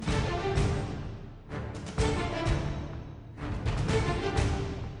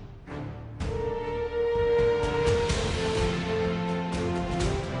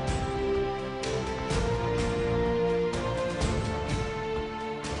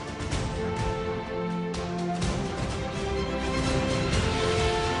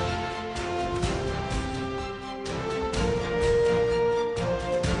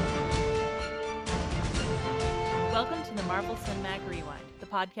Cinematic Rewind, the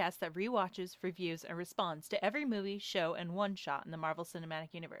podcast that rewatches, reviews, and responds to every movie, show, and one-shot in the Marvel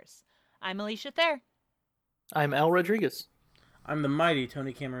Cinematic Universe. I'm Alicia Thayer. I'm Al Rodriguez. I'm the mighty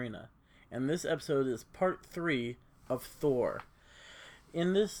Tony Camarina, and this episode is part 3 of Thor.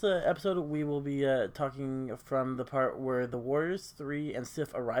 In this episode, we will be talking from the part where the Warriors 3 and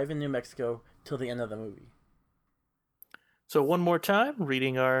Sif arrive in New Mexico till the end of the movie. So one more time,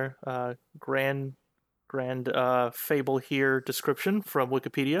 reading our grand fable here description from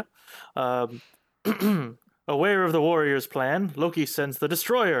Wikipedia. Aware of the Warriors' plan, Loki sends the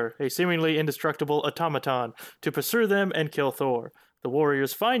Destroyer, a seemingly indestructible automaton, to pursue them and kill Thor. The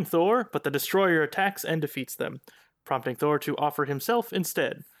Warriors find Thor, but the Destroyer attacks and defeats them, prompting Thor to offer himself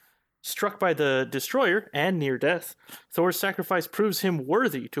instead. Struck by the Destroyer and near death, Thor's sacrifice proves him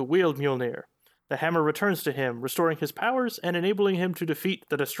worthy to wield Mjolnir. The hammer returns to him, restoring his powers and enabling him to defeat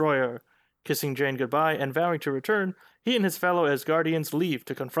the Destroyer. Kissing Jane goodbye and vowing to return, he and his fellow Asgardians leave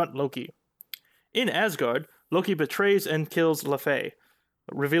to confront Loki. In Asgard, Loki betrays and kills Laufey,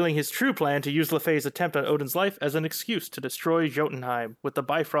 revealing his true plan to use Laufey's attempt on Odin's life as an excuse to destroy Jotunheim with the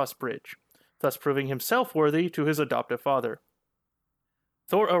Bifrost Bridge, thus proving himself worthy to his adoptive father.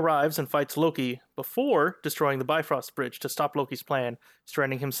 Thor arrives and fights Loki before destroying the Bifrost Bridge to stop Loki's plan,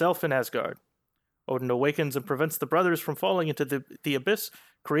 stranding himself in Asgard. Odin awakens and prevents the brothers from falling into the abyss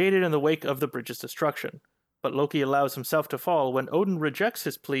created in the wake of the bridge's destruction, but Loki allows himself to fall when Odin rejects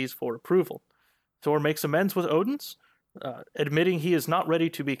his pleas for approval. Thor makes amends with Odin's, admitting he is not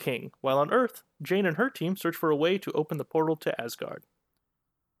ready to be king, while on Earth, Jane and her team search for a way to open the portal to Asgard.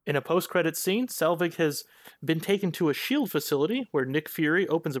 In a post-credits scene, Selvig has been taken to a S.H.I.E.L.D. facility where Nick Fury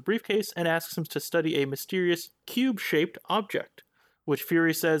opens a briefcase and asks him to study a mysterious cube-shaped object, which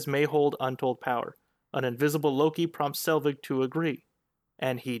Fury says may hold untold power. An invisible Loki prompts Selvig to agree,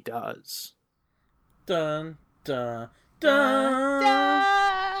 and he does. Dun, dun,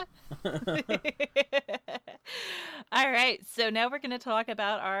 dun! All right, so now we're going to talk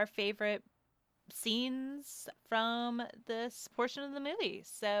about our favorite scenes from this portion of the movie.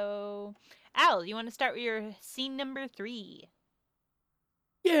 So, Al, you want to start with your scene number 3?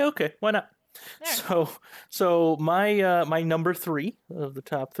 Yeah, okay, why not? There. So my number 3 of the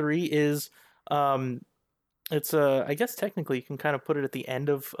top 3 is it's I guess technically you can kind of put it at the end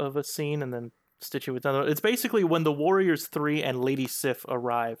of a scene and then stitch it with another. It's basically when the Warriors 3 and Lady Sif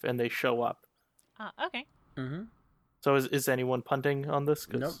arrive and they show up. Okay. Mm-hmm. So is anyone punting on this?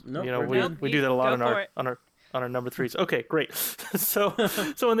 Nope. You know, we do that a lot on our number 3s. Okay, great. So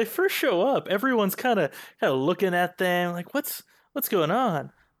when they first show up, everyone's kind of looking at them like, what's going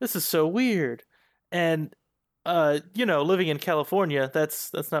on? This is so weird. And living in California,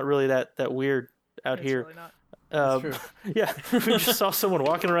 that's not really that weird out here. Really not. True. Yeah, we just saw someone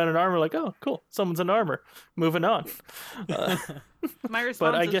walking around in armor, like, oh, cool, someone's in armor. Moving on. My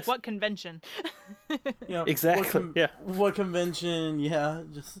response is, guess, what convention? Yeah, exactly. What convention? Yeah,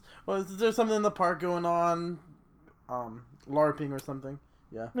 just is there something in the park going on? LARPing or something?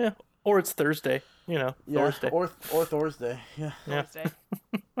 Yeah. Yeah. Or it's Thursday. Yeah. Thursday. Or Thursday. Yeah. Thursday.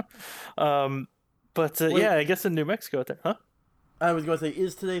 Yeah, I guess in New Mexico out there, huh? I was going to say,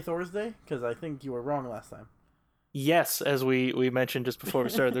 is today Thursday? Because I think you were wrong last time. Yes, as we mentioned just before we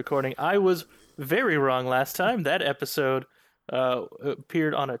started the recording, I was very wrong last time. That episode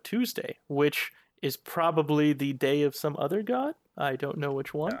appeared on a Tuesday, which is probably the day of some other god. I don't know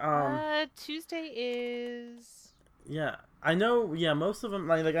which one. Tuesday is... Yeah, I know. Yeah, most of them.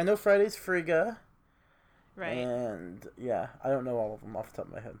 Like I know Friday's Frigga. Right. And yeah, I don't know all of them off the top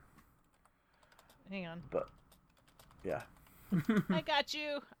of my head. Hang on. But yeah. I got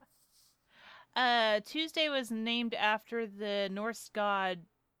you. Tuesday was named after the Norse god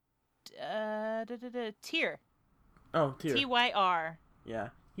Tyr. Oh, Tyr. Tyr. Yeah,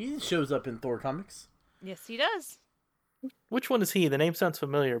 he shows up in Thor comics. Yes, he does. Which one is he? The name sounds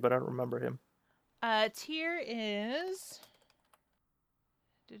familiar, but I don't remember him. Tyr is...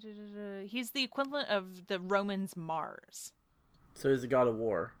 He's the equivalent of the Romans' Mars. So he's the god of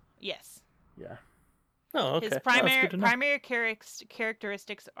war. Yes. Yeah. Oh, okay. His primary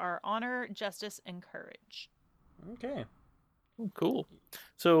characteristics are honor, justice, and courage. Okay. Oh, cool.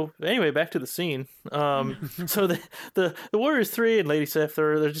 So anyway, back to the scene. So the Warriors 3 and Lady Sif,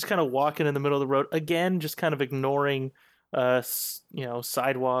 they're just kind of walking in the middle of the road again, just kind of ignoring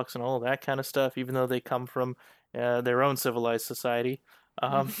sidewalks and all of that kind of stuff, even though they come from their own civilized society.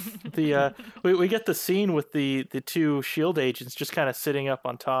 We get the scene with the two S.H.I.E.L.D. agents just kind of sitting up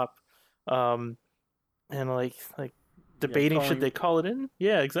on top. And like debating should they call it in?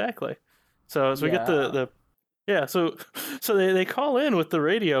 Yeah, exactly. So we get so they call in with the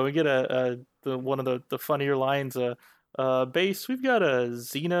radio and get one of the funnier lines. base, we've got a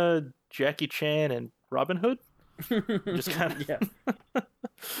Xena, Jackie Chan, and Robin Hood. Just kind of yeah.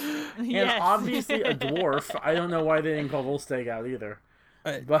 And Yes. obviously a dwarf. I don't know why they didn't call Volstagg out either.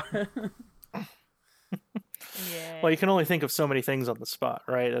 But Yeah. Well, you can only think of so many things on the spot,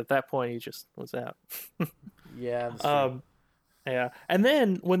 right? At that point, he just was out. yeah, that's true. Yeah, and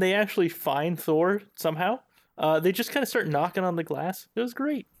then when they actually find Thor somehow, they just kind of start knocking on the glass. It was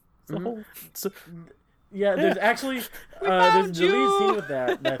great. It's the whole. Yeah, there's actually found there's the lead you! scene with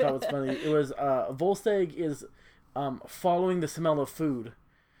that I thought was funny. It was Volstagg is following the smell of food.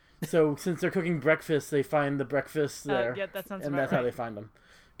 So since they're cooking breakfast, they find the breakfast there, yeah, that sounds and about that's how right. they find them.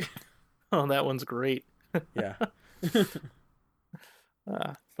 Oh, that one's great. Yeah.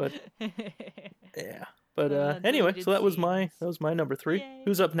 But yeah, but anyway, deleted so that was scenes. my number 3. Yay.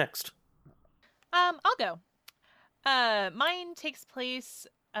 Who's up next? I'll go. Mine takes place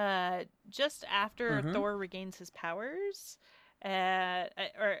just after Thor regains his powers,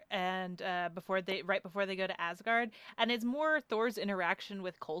 before they go to Asgard, and it's more Thor's interaction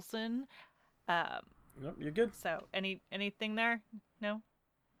with Coulson. Nope, you're good. So anything there? No.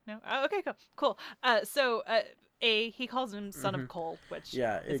 Oh, okay, cool. He calls him Son of Cold, which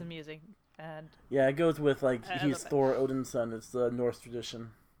is amusing. And yeah, it goes with like I he's love it. Thor, Odin's son. It's the Norse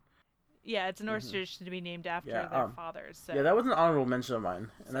tradition. yeah, it's a Norse tradition to be named after Yeah, their fathers. So. Yeah, that was an honorable mention of mine,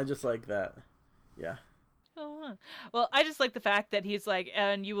 and I just like that. Yeah. Oh, huh. Well, I just like the fact that he's like,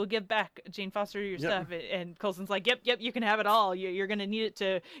 and you will give back Jane Foster your Yep. stuff, and Coulson's like, yep, you can have it all. You're gonna need it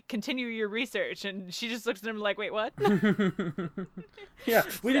to continue your research, and she just looks at him like, wait, what? Yeah,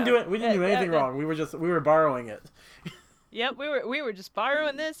 we didn't do it. We didn't do anything wrong. We were borrowing it. Yep, we were just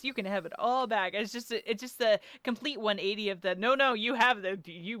borrowing this. You can have it all back. It's just the complete 180 of the no, you have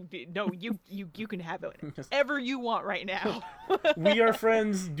you can have it whatever you want right now. We are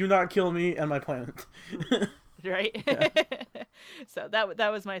friends. Do not kill me and my planet. Right. Yeah. So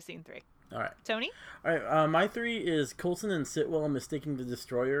that was my scene 3. All right. Tony. All right. My 3 is Coulson and Sitwell mistaking the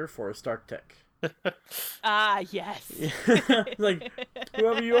destroyer for a Stark Tech. Yes. Like,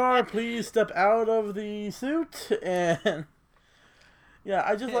 whoever you are, please step out of the suit. And yeah,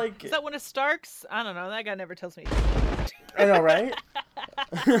 I just like. Is that one of Stark's? I don't know. That guy never tells me. I know, right?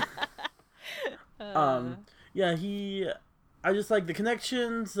 Uh, Yeah, I just like the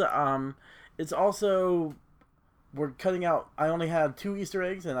connections. It's also, we're cutting out. I only had 2 Easter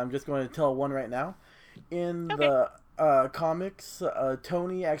eggs, and I'm just going to tell one right now. In the comics,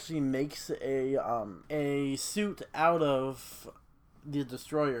 Tony actually makes a suit out of the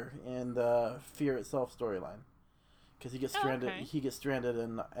Destroyer in the Fear Itself storyline, because he gets stranded. okay. He gets stranded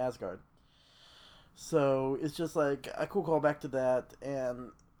in Asgard. So it's just like a cool callback to that,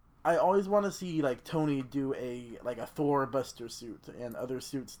 and I always want to see like Tony do a Thor Buster suit and other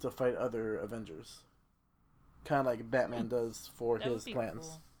suits to fight other Avengers, kind of like Batman does for that would his be plans.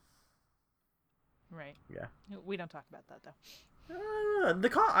 cool. Right. Yeah. We don't talk about that though.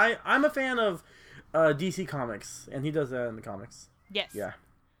 I'm a fan of DC Comics, and he does that in the comics. Yes. Yeah.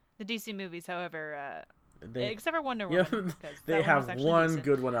 The DC movies, however, They except for Wonder yeah, Woman, 'cause they that was have actually one decent.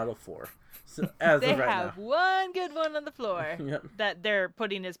 good one out of 4. So, as They of right have now. one good one on the floor Yep. that they're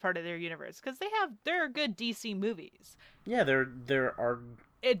putting as part of their universe because there are good DC movies. Yeah, there are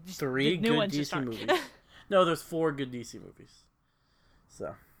It 3 the new good ones just DC aren't. movies. No, there's 4 good DC movies.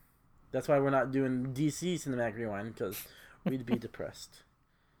 So that's why we're not doing DC Cinematic Rewind, because we'd be depressed.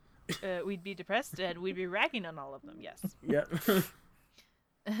 We'd be depressed and we'd be ragging on all of them. Yes. Yep.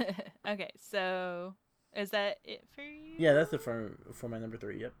 Okay, so is that it for you? Yeah, that's it for my number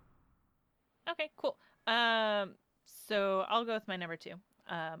 3. Yep. Okay, cool. So I'll go with my number 2.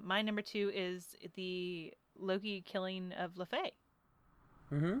 My number 2 is the Loki killing of LeFay.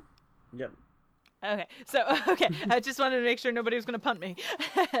 Mm-hmm. Yep. Okay, so I just wanted to make sure nobody was gonna punt me.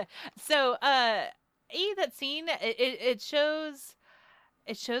 So, that scene it shows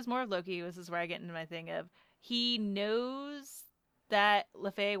more of Loki. This is where I get into my thing of he knows that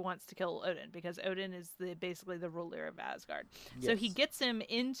LeFay wants to kill Odin because Odin is basically the ruler of Asgard. So he Yes. gets him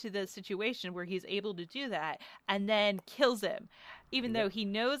into the situation where he's able to do that and then kills him, even though he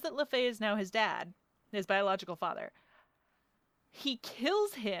knows that LeFay is now his dad, his biological father. He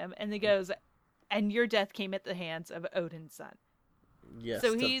kills him and then goes, and your death came at the hands of Odin's son. Yes.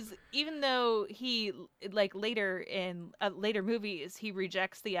 So he's, even though he, like later in later movies, he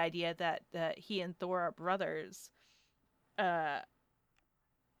rejects the idea that he and Thor are brothers.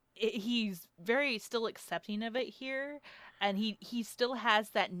 He's very still accepting of it here, and he still has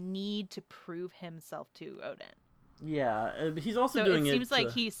that need to prove himself to Odin. Yeah, but he's also So doing it it. seems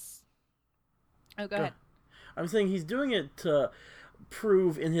like he's. Oh, go ahead. I'm saying he's doing it to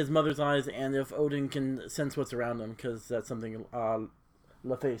prove in his mother's eyes, and if Odin can sense what's around him, because that's something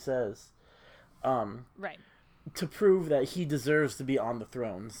LaFay says, Right. to prove that he deserves to be on the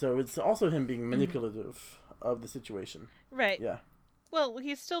throne. So it's also him being manipulative of the situation. Right. Yeah. Well,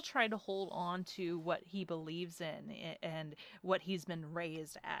 he's still trying to hold on to what he believes in and what he's been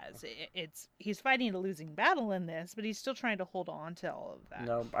raised as. He's fighting a losing battle in this, but he's still trying to hold on to all of that.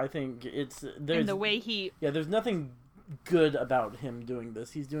 No, I think there's And the way he there's nothing good about him doing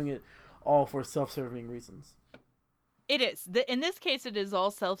this. He's doing it all for self-serving reasons. It is. In this case, it is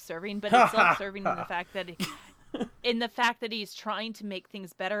all self-serving, but it's self-serving in the fact that he's trying to make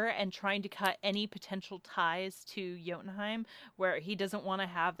things better and trying to cut any potential ties to Jotunheim, where he doesn't want to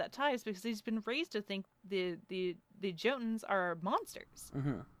have that ties because he's been raised to think the Jotuns are monsters,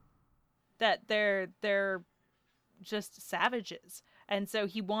 that they're just savages, and so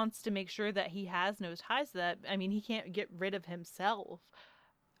he wants to make sure that he has no ties to that. I mean, he can't get rid of himself,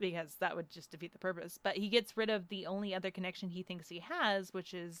 because that would just defeat the purpose. But he gets rid of the only other connection he thinks he has,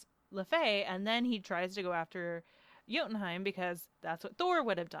 which is LaFay, and then he tries to go after Jotunheim because that's what Thor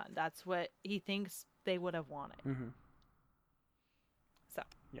would have done. That's what he thinks they would have wanted. So,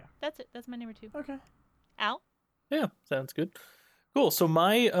 yeah. That's it. That's my number 2. Okay. Al? Yeah, sounds good. Cool. So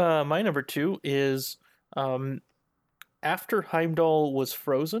my my number 2 is after Heimdall was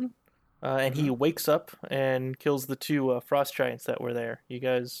frozen, and he wakes up and kills the 2 frost giants that were there. You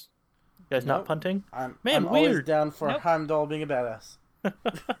guys not Nope. punting? I'm Man, always weird. down for Nope. Heimdall being a badass.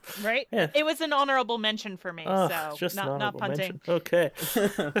 Right? Yeah. It was an honorable mention for me, Oh, so just an not honorable punting. mention. Okay.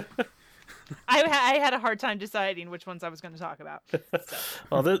 I had a hard time deciding which ones I was going to talk about. So.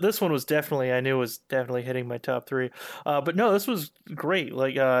 Well, this one was definitely, I knew was definitely hitting my top 3. But no, this was great.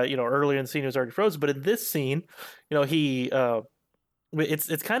 Like, earlier in the scene, he was already frozen. But in this scene, he,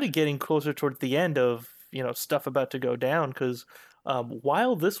 it's kind of getting closer towards the end of, stuff about to go down. Because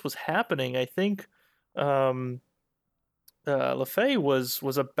while this was happening, I think LaFay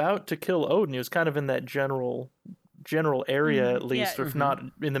was about to kill Odin. He was kind of in that general area, at least, yeah. or if not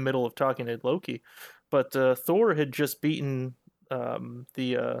in the middle of talking to Loki. But Thor had just beaten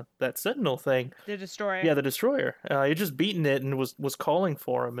that Sentinel thing. The Destroyer. Yeah, the Destroyer. He had just beaten it and was calling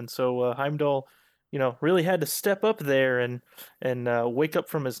for him. And so Heimdall, really had to step up there and wake up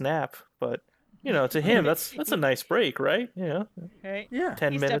from his nap. But to him, that's a nice break, right? Yeah. Right? Yeah.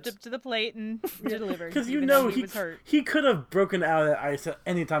 10 he minutes. stepped up to the plate and delivered. Because even though he he was hurt. he could have broken out of that ice at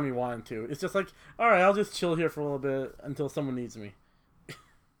any time he wanted to. It's just like, all right, I'll just chill here for a little bit until someone needs me.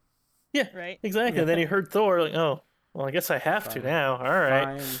 Yeah, Right. exactly. Yeah. And then he heard Thor, like, oh, well, I guess I have to Fine. now. All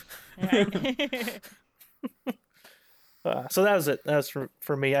right. Fine. So that was it. That was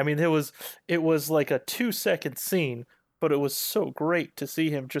for me. I mean, it was like a 2-second scene, but it was so great to see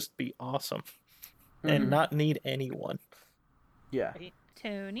him just be awesome and not need anyone. Yeah. Right.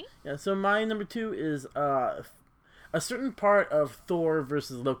 Tony? Yeah. So my number 2 is a certain part of Thor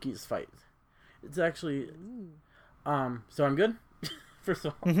versus Loki's fight. It's actually so I'm good. First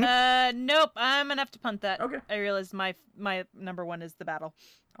of all. Nope. I'm gonna have to punt that. Okay. I realized my number 1 is the battle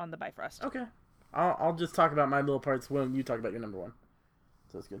on the Bifrost. Okay. I'll just talk about my little parts when you talk about your number 1.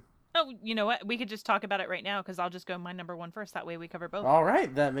 So that's good. Oh, you know what? We could just talk about it right now because I'll just go my number 1 first. That way we cover both. All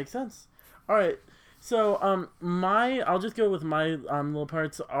right, that makes sense. All right, so I'll just go with my little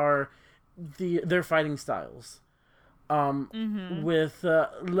parts are their fighting styles. With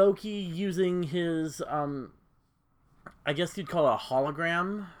Loki using his I guess you'd call it a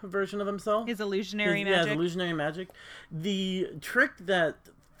hologram version of himself. His illusionary Yeah, his magic. illusionary magic. The trick that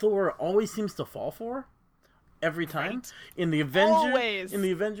Thor always seems to fall for every time Right. in the Avengers. Always. In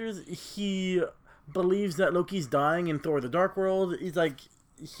the Avengers, he believes that Loki's dying in Thor: The Dark World. He's like,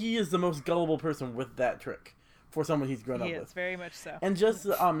 he is the most gullible person with that trick for someone he's grown He up is with. very much so. And just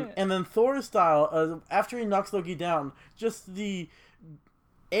and then Thor's style, after he knocks Loki down, just the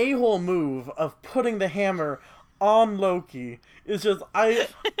a-hole move of putting the hammer on Loki is just I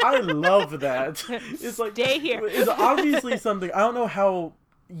love that. It's like, Stay here. It's obviously something. I don't know how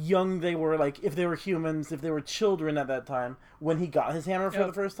young they were, like if they were humans, if they were children at that time when he got his hammer for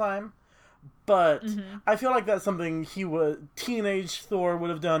the first time. But I feel like that's something teenage Thor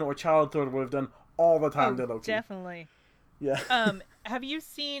would have done, or child Thor would have done all the time to Loki. Definitely. Yeah. Have you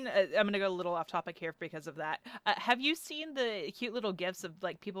seen? I'm gonna go a little off topic here because of that. Have you seen the cute little gifs of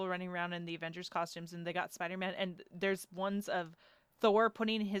like people running around in the Avengers costumes and they got Spider-Man, and there's ones of Thor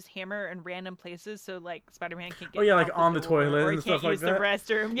putting his hammer in random places so like Spider-Man can get. Oh, yeah, like out on the door, toilet or and he stuff can't like use that. the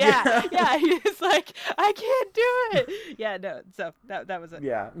restroom. Yeah, yeah. He's like, I can't do it. Yeah, no. So that was it.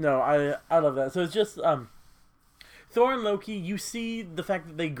 Yeah, no, I love that. So it's just Thor and Loki, you see the fact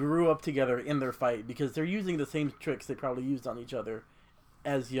that they grew up together in their fight because they're using the same tricks they probably used on each other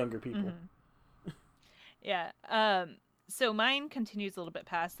as younger people. Yeah. So mine continues a little bit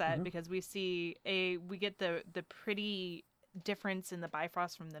past that because we get the pretty difference in the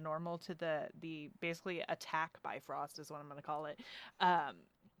Bifrost from the normal to the basically attack Bifrost is what I'm gonna call it.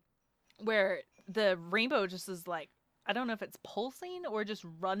 Where the rainbow just is like, I don't know if it's pulsing or just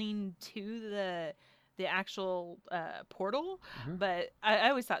running to the actual portal, but I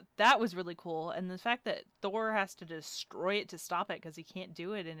always thought that was really cool. And the fact that Thor has to destroy it to stop it because he can't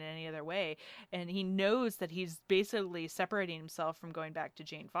do it in any other way, and he knows that he's basically separating himself from going back to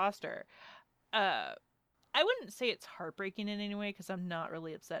Jane Foster. I wouldn't say it's heartbreaking in any way because I'm not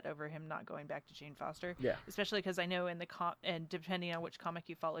really upset over him not going back to Jane Foster. Yeah. Especially because I know in the and depending on which comic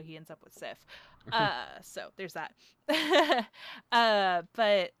you follow, he ends up with Sif. So there's that.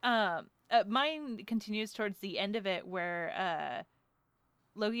 But mine continues towards the end of it where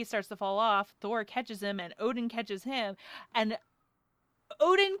Loki starts to fall off. Thor catches him and Odin catches him. And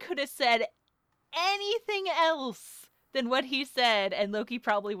Odin could have said anything else than what he said, and Loki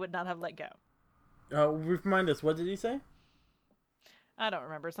probably would not have let go. Remind us, what did he say? I don't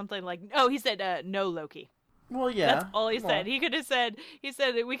remember. Something like, oh, he said, no, Loki. Well, yeah. That's all he said. He could have said,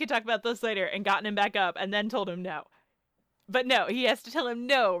 that we could talk about this later and gotten him back up and then told him no. But no, he has to tell him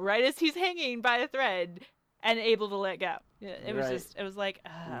no right as he's hanging by a thread and able to let go. It was just, it was like,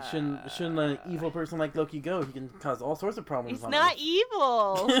 shouldn't let an evil person like Loki go. He can cause all sorts of problems. He's not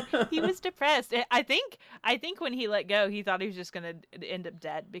evil. He was depressed. I think when he let go, he thought he was just going to end up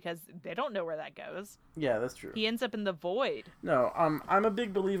dead because they don't know where that goes. Yeah, that's true. He ends up in the void. No, I'm a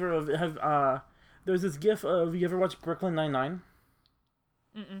big believer of there's this gif of, you ever watch Brooklyn Nine-Nine?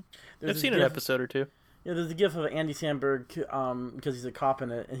 Mm-mm. I've seen an episode or two. Yeah, there's a gif of Andy Samberg because he's a cop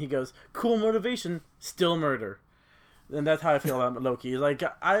in it, and he goes, "Cool motivation, still murder." And that's how I feel about Loki. Like,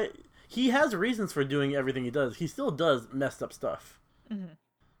 he has reasons for doing everything he does. He still does messed up stuff. Mm-hmm.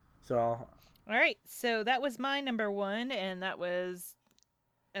 So, all right. So that was my number one, and that was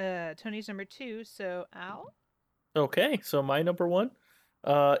Tony's number two. So Al. Okay, so my number one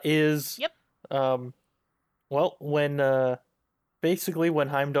is well, when basically when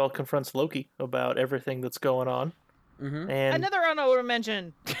Heimdall confronts Loki about everything that's going on. Mm-hmm. And another honorable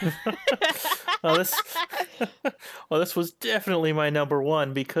mention. This was definitely my number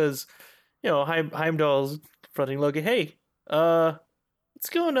one because, Heimdall's confronting Loki. Hey, what's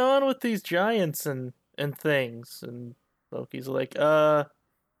going on with these giants and things? And Loki's like,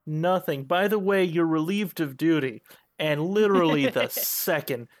 nothing. By the way, you're relieved of duty. And literally the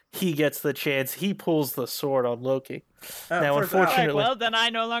second he gets the chance, he pulls the sword on Loki. Now, unfortunately... well, then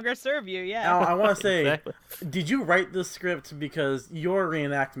I no longer serve you, yeah. I want to say, exactly. Did you write this script because your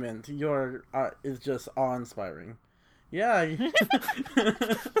reenactment is just awe-inspiring? Yeah.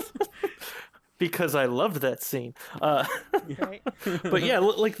 Because I loved that scene. Right. But yeah,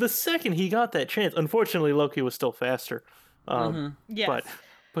 like the second he got that chance, unfortunately Loki was still faster. Yes.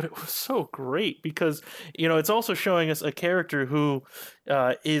 But it was so great because, it's also showing us a character who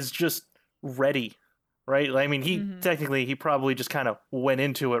is just ready, right? I mean, he probably just kind of went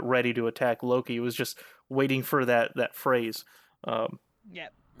into it ready to attack Loki. He was just waiting for that phrase.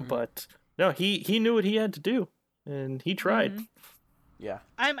 Yep. But no, he knew what he had to do, and he tried. Mm-hmm. Yeah.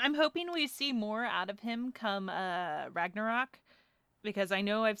 I'm hoping we see more out of him come Ragnarok. Because I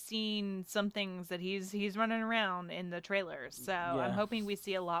know I've seen some things that he's running around in the trailers, so yeah. I'm hoping we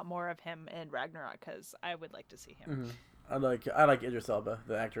see a lot more of him in Ragnarok because I would like to see him. Mm-hmm. I like Idris Elba,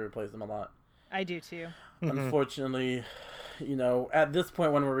 the actor who plays him, a lot. I do too. Unfortunately, at this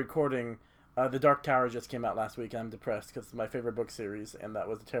point when we're recording, The Dark Tower just came out last week, and I'm depressed because it's my favorite book series, and that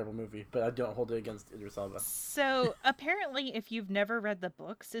was a terrible movie. But I don't hold it against Idris Elba. So apparently, if you've never read the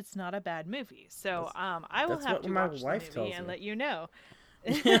books, it's not a bad movie. So I will have to watch the movie and let you know.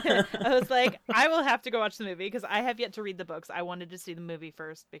 I was like, I will have to go watch the movie because I have yet to read the books. I wanted to see the movie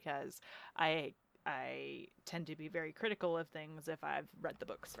first because I tend to be very critical of things if I've read the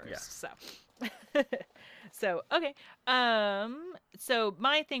books first. Yeah. So okay. So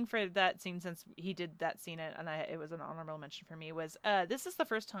my thing for that scene, since he did that scene and it was an honorable mention for me, was this is the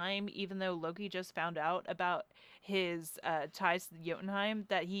first time, even though Loki just found out about his ties to Jotunheim,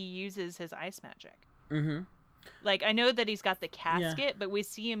 that he uses his ice magic. Mm-hmm. Like, I know that he's got the casket, but we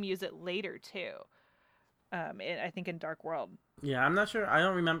see him use it later too. I think in Dark World. Yeah, I'm not sure. I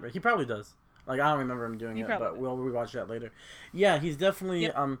don't remember. He probably does. Like, I don't remember him doing it, but we'll rewatch that later. Yeah, he's definitely,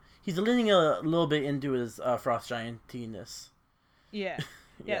 he's leaning a little bit into his frost giantiness. Yeah.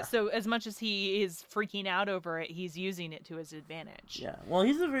 Yeah, so as much as he is freaking out over it, he's using it to his advantage. Yeah, well,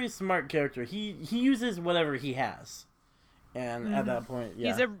 he's a very smart character. He uses whatever he has. And at that point,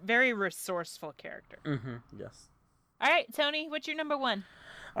 yeah. He's a very resourceful character. Mm-hmm, yes. All right, Tony, what's your number one?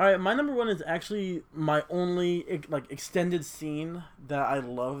 All right, my number one is actually my only extended scene that I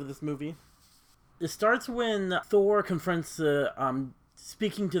love of this movie. It starts when Thor confronts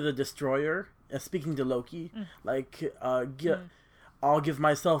speaking to the Destroyer, speaking to Loki, I'll give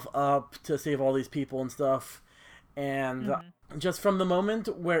myself up to save all these people and stuff. And just from the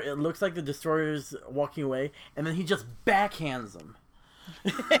moment where it looks like the Destroyer's walking away, and then he just backhands him.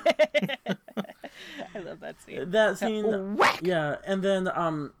 I love that scene. That scene, Whack! yeah, and then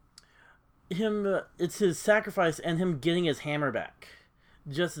it's his sacrifice and him getting his hammer back.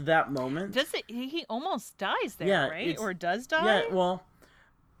 Just that moment. Does it? He almost dies there, Yeah, right? it's- Or does die? Yeah, well,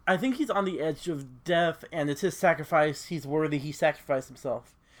 I think he's on the edge of death, and it's his sacrifice. He's worthy. He sacrificed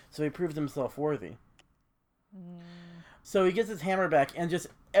himself, so he proved himself worthy. So he gets his hammer back, and just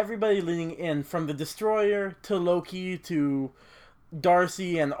everybody leaning in, from the Destroyer to Loki to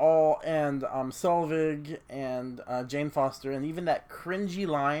Darcy and Selvig and Jane Foster, and even that cringy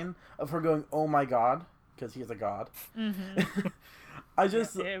line of her going, "Oh my God," because he is a god. I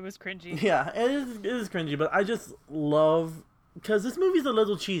just, it was cringy. yeah, it is cringy, but I just love, because this movie's a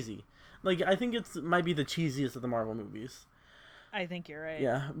little cheesy. Like, I think might be the cheesiest of the Marvel movies. I think you're right.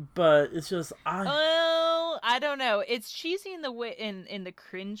 Yeah, but it's just Well, I don't know. It's cheesy in the way in the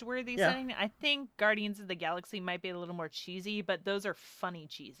cringe-worthy Yeah. setting. I think Guardians of the Galaxy might be a little more cheesy, but those are funny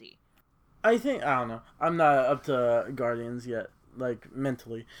cheesy. I don't know. I'm not up to Guardians yet, like,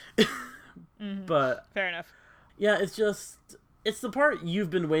 mentally. But Fair enough. yeah, it's the part you've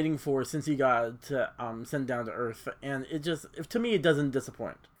been waiting for since he got sent down to Earth, and to me, it doesn't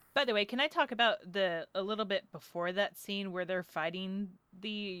disappoint. By the way, can I talk about a little bit before that scene where they're fighting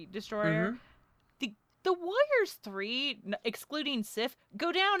the Destroyer? The Warriors 3, excluding Sif,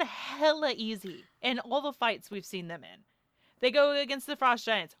 go down hella easy in all the fights we've seen them in. They go against the Frost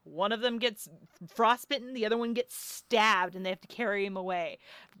Giants. One of them gets frostbitten, the other one gets stabbed, and they have to carry him away.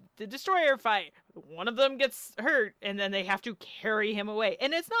 The Destroyer fight, one of them gets hurt, and then they have to carry him away.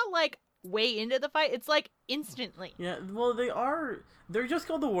 And it's not like way into the fight, it's like instantly. Yeah, well, they're just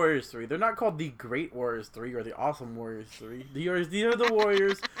called the Warriors 3. They're not called the Great Warriors 3 or the Awesome Warriors 3. These are the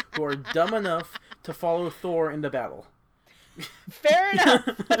warriors who are dumb enough to follow Thor into battle. Fair enough.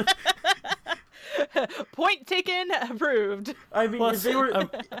 Point taken, approved. I mean, Plus,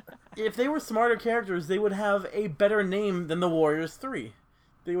 if they were smarter characters, they would have a better name than the Warriors 3.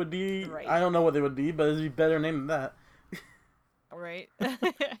 They would be, Right. I don't know what they would be, but it'd be a better name than that. Right.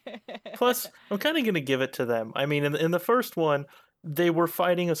 Plus, I'm kind of going to give it to them. I mean, in the first one, they were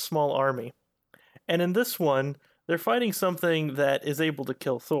fighting a small army. And in this one, they're fighting something that is able to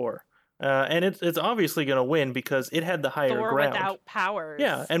kill Thor. And it's obviously going to win because it had the higher Thor ground. without powers.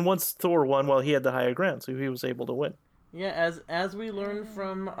 Yeah, and once Thor won, well, he had the higher ground, so he was able to win. Yeah, as we learned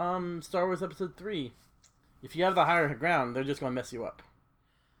from Star Wars Episode 3, if you have the higher ground, they're just going to mess you up.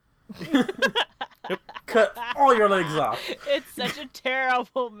 Cut all your legs off. It's such a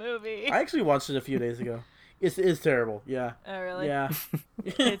terrible movie. I actually watched it a few days ago. It's terrible. Yeah. Oh, really? Yeah.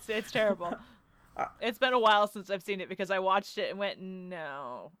 It's terrible. It's been a while since I've seen it because I watched it and went,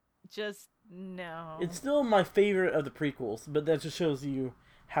 no. Just no. It's still my favorite of the prequels, but that just shows you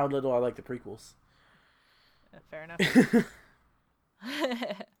how little I like the prequels. Fair enough.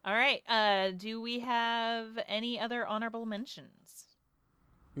 All right. Do we have any other honorable mentions?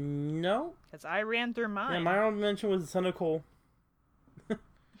 No. Because I ran through mine. Yeah, my honorable mention was Son of Cole.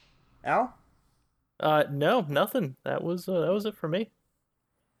 Al? No, nothing. That was it for me.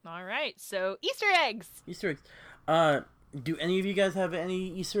 All right. So Easter eggs. Easter eggs. Do any of you guys have any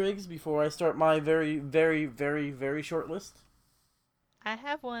Easter eggs before I start my very, very, very, very short list? I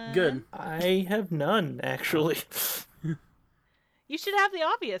have one. Good. I have none, actually. You should have the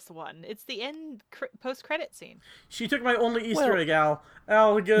obvious one. It's the end post-credit scene. She took my only Easter Well- egg, Al.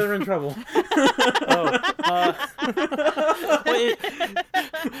 Al, get her in trouble. Well,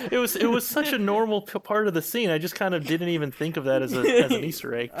 it was such a normal part of the scene. I just kind of didn't even think of that as an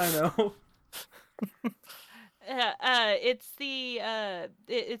Easter egg. I know. It's the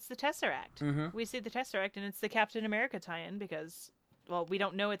Tesseract. Mhm. We see the Tesseract, and it's the Captain America tie-in because, well, we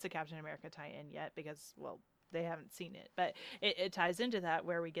don't know it's a Captain America tie-in yet because, well, they haven't seen it, but it ties into that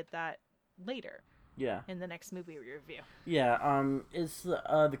where we get that later Yeah. in the next movie we review. Yeah, it's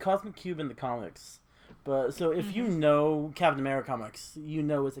the Cosmic Cube in the comics. But so if you know Captain America comics, you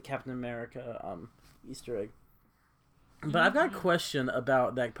know it's a Captain America Easter egg. But I've got a question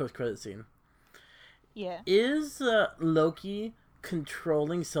about that post-credit scene. Yeah. Is Loki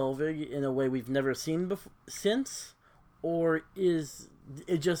controlling Selvig in a way we've never seen since, or is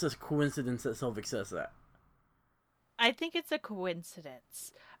it just a coincidence that Selvig says that? I think it's a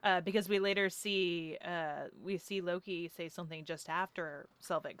coincidence because we later see Loki say something just after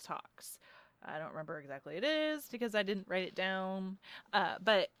Selvig talks. I don't remember exactly what it is because I didn't write it down,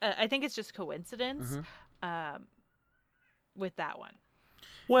 but I think it's just coincidence with that one.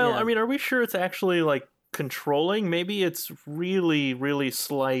 Well, Yeah. I mean, are we sure it's actually like controlling? Maybe it's really, really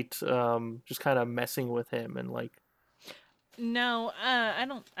slight, just kind of messing with him and like. No, I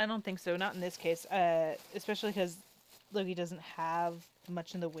don't think so. Not in this case. Especially because Loki doesn't have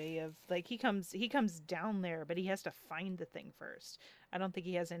much in the way of like he comes down there, but he has to find the thing first. I don't think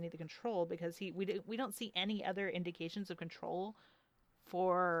he has any of the control because we don't see any other indications of control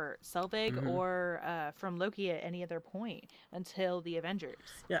for Selvig or from Loki at any other point until the Avengers.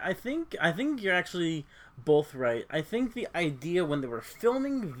 Yeah, I think you're actually both right. I think the idea when they were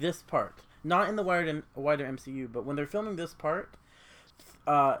filming this part, not in the wider MCU, but when they're filming this part,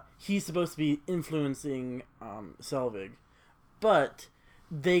 he's supposed to be influencing Selvig, but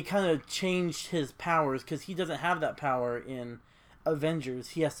they kind of changed his powers because he doesn't have that power in Avengers.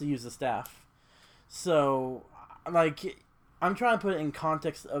 He has to use the staff. So, like, I'm trying to put it in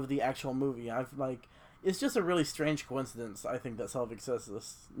context of the actual movie. It's just a really strange coincidence, I think, that Selvig says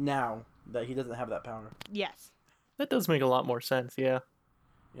this now, that he doesn't have that power. Yes. That does make a lot more sense, yeah.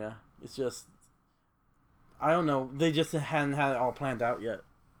 Yeah, it's just... I don't know. They just hadn't had it all planned out yet,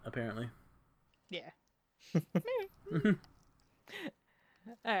 apparently. Yeah.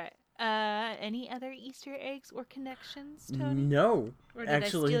 All right. Any other Easter eggs or connections, Tony? No. Or did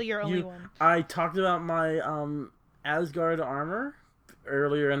Actually, I steal your only one? I talked about my Asgard armor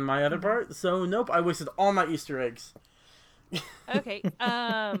earlier in my other part, so nope, I wasted all my Easter eggs. Okay.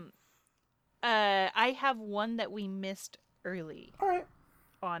 I have one that we missed early All right.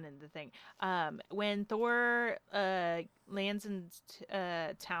 on in the thing. When Thor lands in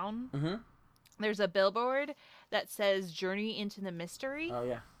town, Mm-hmm. there's a billboard that says "Journey into the Mystery," Oh,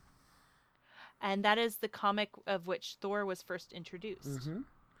 yeah. and that is the comic of which Thor was first introduced. Mm-hmm.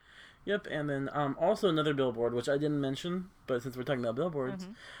 Yep, and then also another billboard, which I didn't mention, but since we're talking about billboards,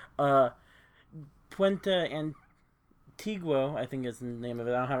 Puente Antiguo, I think is the name of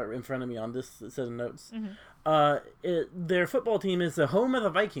it. I don't have it in front of me on this set of notes. Their football team is the home of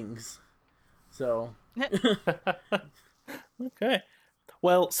the Vikings. So, Okay.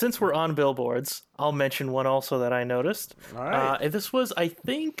 Well, since we're on billboards, I'll mention one also that I noticed. all right. This was, I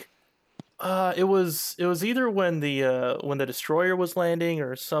think, it was either when the destroyer was landing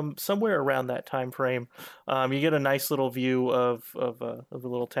or somewhere around that time frame. You get a nice little view of the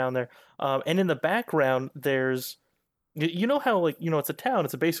little town there, and in the background there's, you know how it's a town.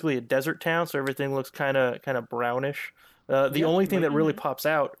 It's basically a desert town, so everything looks kind of brownish. The Yep, only thing like- that really pops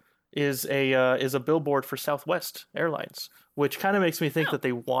out is a billboard for Southwest Airlines, which kind of makes me think that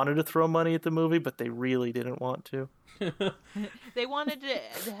they wanted to throw money at the movie, but they really didn't want to. They wanted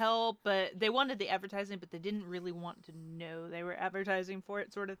to help, but they wanted the advertising, but they didn't really want to know they were advertising for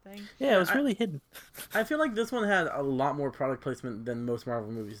it, sort of thing. Yeah, it was really hidden. I feel like this one had a lot more product placement than most Marvel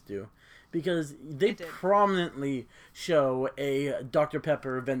movies do, because they It did. prominently show a Dr.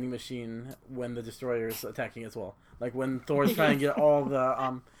 Pepper vending machine when the destroyer is attacking as well. Like when Thor's trying to get all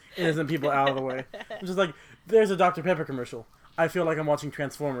the innocent people out of the way. It's just like, there's a Dr. Pepper commercial. I feel like I'm watching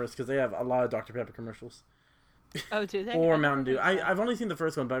Transformers because they have a lot of Dr. Pepper commercials. Oh, do they? Or Mountain Dew. I've only seen the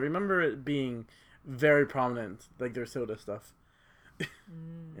first one, but I remember it being very prominent, like their soda stuff.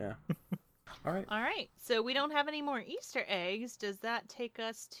 Yeah. All right. All right. So we don't have any more Easter eggs. Does that take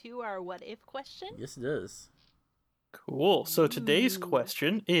us to our what if question? Yes, it does. Cool. So today's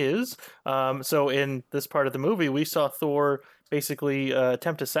question is, so in this part of the movie, we saw Thor basically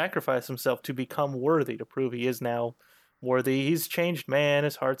attempt to sacrifice himself to become worthy, to prove he is now worthy. He's changed man.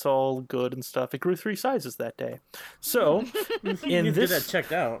 His heart's all good and stuff. It grew 3 sizes that day. So You in need to get that this,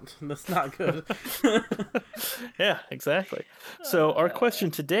 checked out. That's not good. yeah, exactly. So our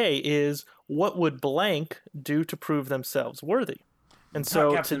question today is, what would blank do to prove themselves worthy? And so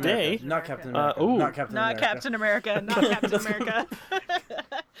Not Captain today, America. Not Captain America. ooh. Not Captain Not America. Captain America. Not Captain America.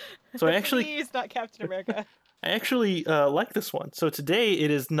 so I actually Please, not Captain America. like this one. So today it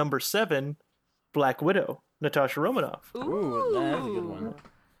is number 7, Black Widow, Natasha Romanoff. Ooh, that's a good one.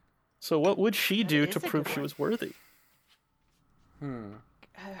 So what would she do is to a good prove she one. was worthy?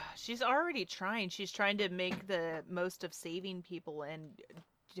 She's already trying. She's trying to make the most of saving people and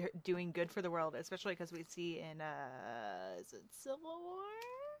doing good for the world, especially because we see in is it Civil War?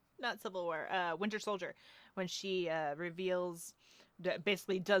 Not Civil War. Winter Soldier, when she reveals,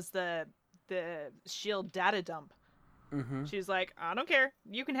 basically does the Shield data dump. Mm-hmm. She's like, I don't care.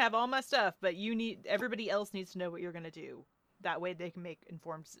 You can have all my stuff, but everybody else needs to know what you're gonna do. that way they can make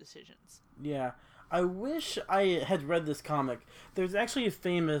informed decisions. Yeah. I wish I had read this comic. There's actually a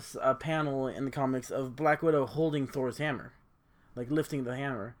famous panel in the comics of Black Widow holding Thor's hammer, like lifting the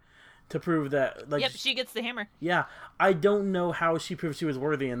hammer, to prove that. Like, Yep, she gets the hammer. Yeah, I don't know how she proved she was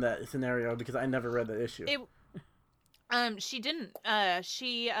worthy in that scenario because I never read the issue. She didn't.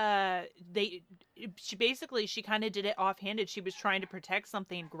 She basically she kind of did it offhanded. She was trying to protect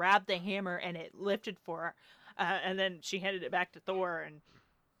something, grabbed the hammer, and it lifted for her, and then she handed it back to Thor and.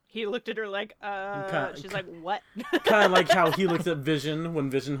 He looked at her like, she's like, what? Kind of like how he looks at Vision when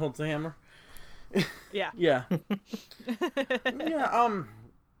Vision holds the hammer. Yeah. Yeah. Yeah,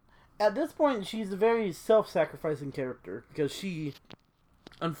 at this point, she's a very self-sacrificing character because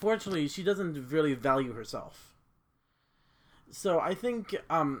unfortunately, she doesn't really value herself. So I think,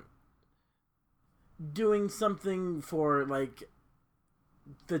 doing something for, like,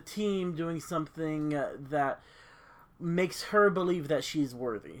 the team, doing something that makes her believe that she's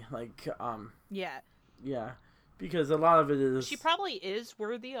worthy. Like, yeah, because a lot of it is... She probably is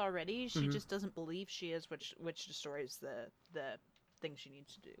worthy already. She just doesn't believe she is, which destroys the thing she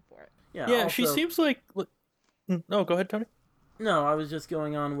needs to do for it. Yeah, also, she seems like... No, go ahead, Tony. No, I was just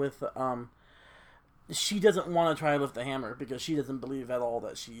going on with, she doesn't want to try to lift the hammer because she doesn't believe at all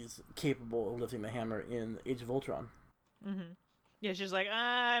that she's capable of lifting the hammer in Age of Ultron. Mm-hmm. Yeah, she's like,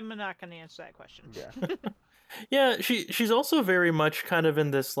 I'm not going to answer that question. Yeah. Yeah, she's also very much kind of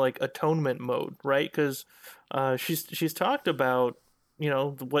in this like atonement mode, right? Because she's talked about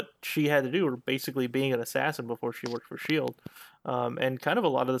what she had to do, or basically being an assassin before she worked for Shield, and kind of a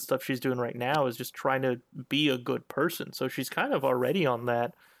lot of the stuff she's doing right now is just trying to be a good person. So she's kind of already on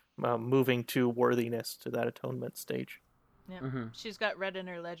that moving to worthiness, to that atonement stage. Yeah, she's got red in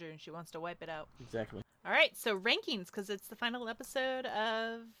her ledger and she wants to wipe it out. Exactly. All right, so rankings because it's the final episode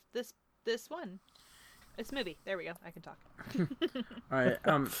of this one. This movie. There we go. I can talk. All right.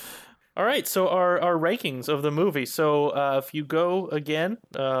 All right. So our rankings of the movie. So if you go again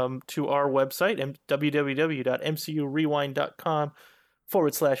to our website,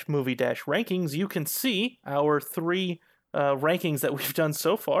 www.mcurewind.com/movie-rankings, you can see our 3 rankings that we've done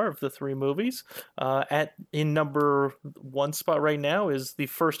so far of the 3 movies. In number 1 spot right now is the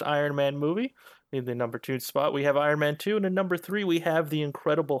first Iron Man movie. In the number 2 spot, we have Iron Man 2, and in number 3, we have the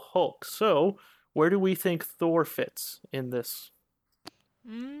Incredible Hulk. So, where do we think Thor fits in this?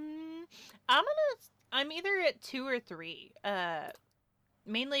 I'm either at 2 or 3.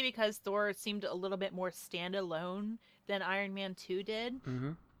 Mainly because Thor seemed a little bit more standalone than Iron Man 2 did.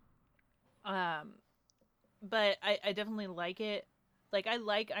 Mm-hmm. But I definitely like it. Like, I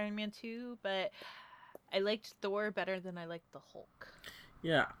like Iron Man 2, but I liked Thor better than I liked the Hulk.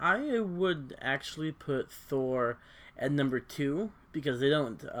 Yeah, I would actually put Thor at number 2 because they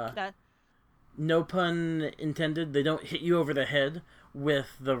don't... no pun intended, they don't hit you over the head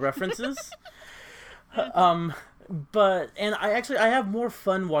with the references. But I have more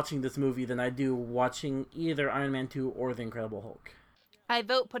fun watching this movie than I do watching either Iron Man 2 or The Incredible Hulk. I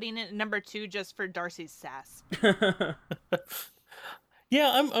vote putting it at number 2 just for Darcy's sass.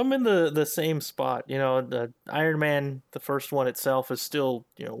 Yeah, I'm in the same spot. The Iron Man, the first one itself, is still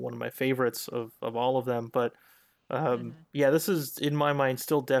one of my favorites of all of them, but yeah, this is, in my mind,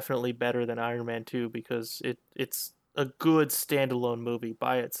 still definitely better than Iron Man 2 because it's a good standalone movie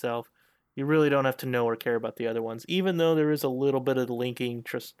by itself. You really don't have to know or care about the other ones, even though there is a little bit of linking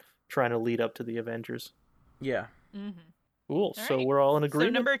just trying to lead up to the Avengers. Yeah. Mm-hmm. Cool. All so right. we're all in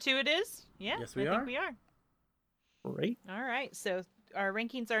agreement? So number 2 it is? Yeah, yes, we I are. think we are. Great. All right, so our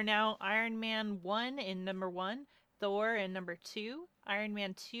rankings are now Iron Man 1 in number 1, Thor in number 2, Iron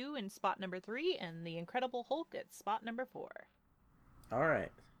Man 2 in spot number 3, and The Incredible Hulk at spot number 4. All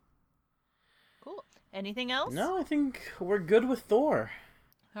right. Cool. Anything else? No, I think we're good with Thor.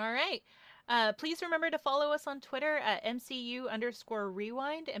 All right. Please remember to follow us on Twitter at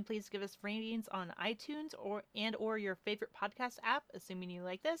MCU_rewind, and please give us ratings on iTunes or your favorite podcast app, assuming you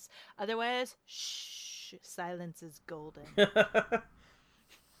like this. Otherwise, shh, silence is golden.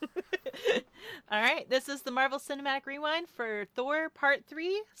 All right, this is the Marvel Cinematic Rewind for Thor Part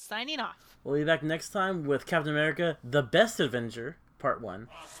 3, signing off. We'll be back next time with Captain America, The Best Avenger, Part 1.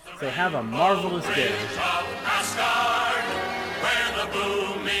 So have a marvelous day. Where the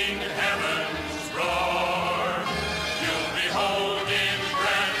booming